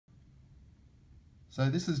So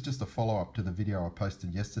this is just a follow-up to the video I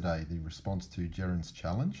posted yesterday, the response to Jeran's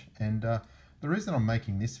challenge. And the reason I'm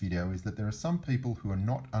making this video is that there are some people who are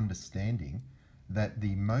not understanding that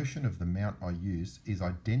the motion of the mount I use is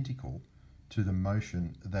identical to the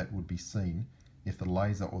motion that would be seen if the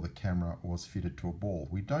laser or the camera was fitted to a ball.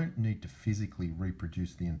 We don't need to physically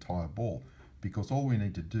reproduce the entire ball because all we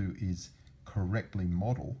need to do is correctly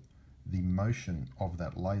model the motion of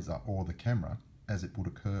that laser or the camera as it would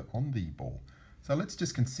occur on the ball. So let's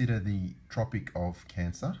just consider the Tropic of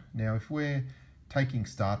Cancer. Now, if we're taking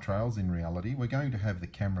star trails in reality, we're going to have the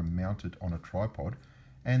camera mounted on a tripod,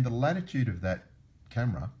 and the latitude of that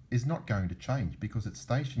camera is not going to change because it's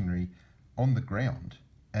stationary on the ground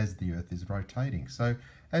as the Earth is rotating. So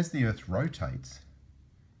as the Earth rotates,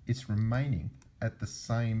 it's remaining at the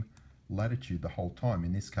same latitude the whole time.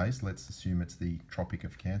 In this case, let's assume it's the Tropic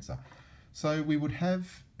of Cancer. So we would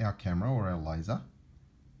have our camera or our laser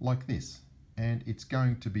like this, and it's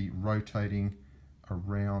going to be rotating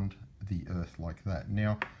around the Earth like that.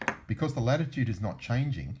 Now, because the latitude is not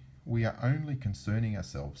changing, we are only concerning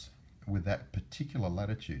ourselves with that particular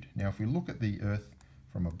latitude. Now, if we look at the Earth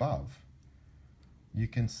from above, you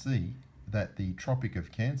can see that the Tropic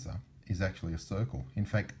of Cancer is actually a circle. In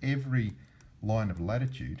fact, every line of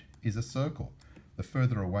latitude is a circle. The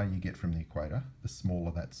further away you get from the equator, the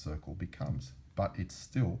smaller that circle becomes, but it's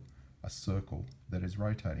still a circle that is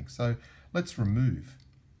rotating. So let's remove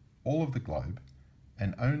all of the globe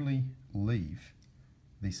and only leave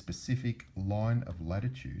the specific line of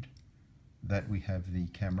latitude that we have the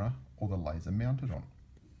camera or the laser mounted on.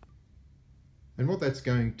 And what that's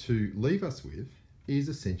going to leave us with is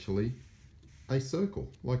essentially a circle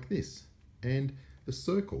like this. And the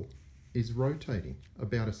circle is rotating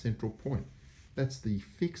about a central point. That's the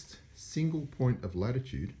fixed single point of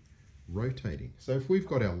latitude rotating. So if we've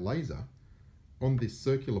got our laser on this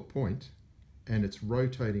circular point and it's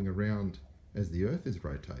rotating around as the Earth is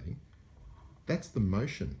rotating, that's the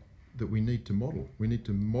motion that we need to model. We need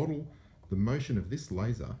to model the motion of this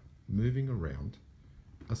laser moving around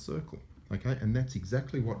a circle, okay? And that's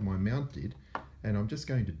exactly what my mount did, and I'm just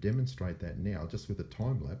going to demonstrate that now just with a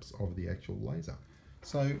time lapse of the actual laser.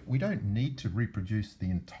 So we don't need to reproduce the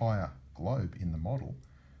entire globe in the model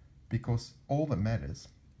because all that matters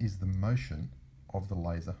is the motion of the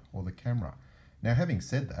laser or the camera. Now, having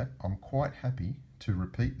said that, I'm quite happy to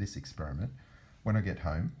repeat this experiment when I get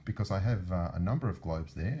home because I have a number of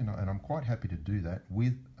globes there, and I'm quite happy to do that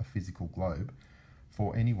with a physical globe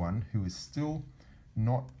for anyone who is still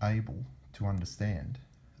not able to understand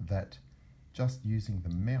that just using the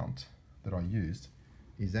mount that I used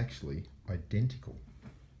is actually identical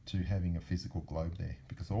to having a physical globe there,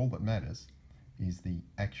 because all that matters is the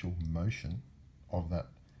actual motion of that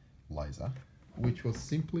laser, which was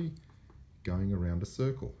simply going around a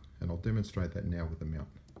circle. And I'll demonstrate that now with the mount.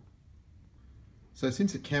 So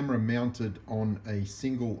since a camera mounted on a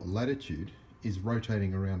single latitude is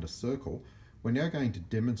rotating around a circle, we're now going to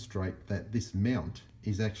demonstrate that this mount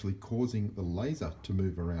is actually causing the laser to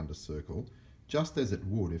move around a circle, just as it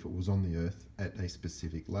would if it was on the Earth at a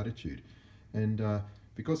specific latitude. And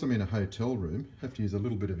because I'm in a hotel room, I have to use a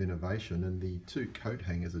little bit of innovation, and the two coat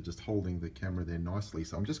hangers are just holding the camera there nicely.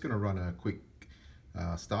 So I'm just going to run a quick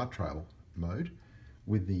star trail mode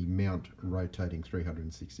with the mount rotating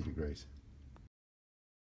 360 degrees.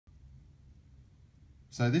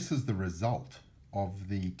 So this is the result of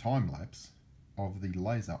the time lapse of the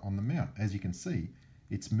laser on the mount. As you can see,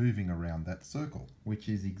 it's moving around that circle, which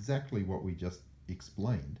is exactly what we just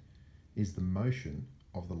explained is the motion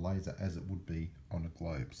of the laser as it would be on a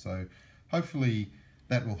globe. So hopefully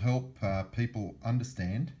that will help people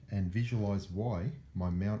understand and visualize why my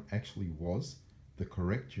mount actually was the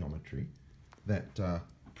correct geometry that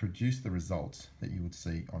produced the results that you would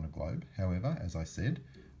see on a globe. However, as I said,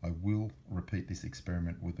 I will repeat this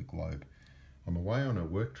experiment with a globe. I'm away on a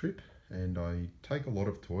work trip and I take a lot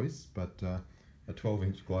of toys, but a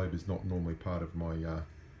 12-inch globe is not normally part of my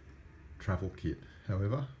travel kit.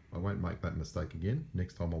 However, I won't make that mistake again.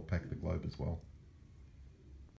 Next time I'll pack the globe as well.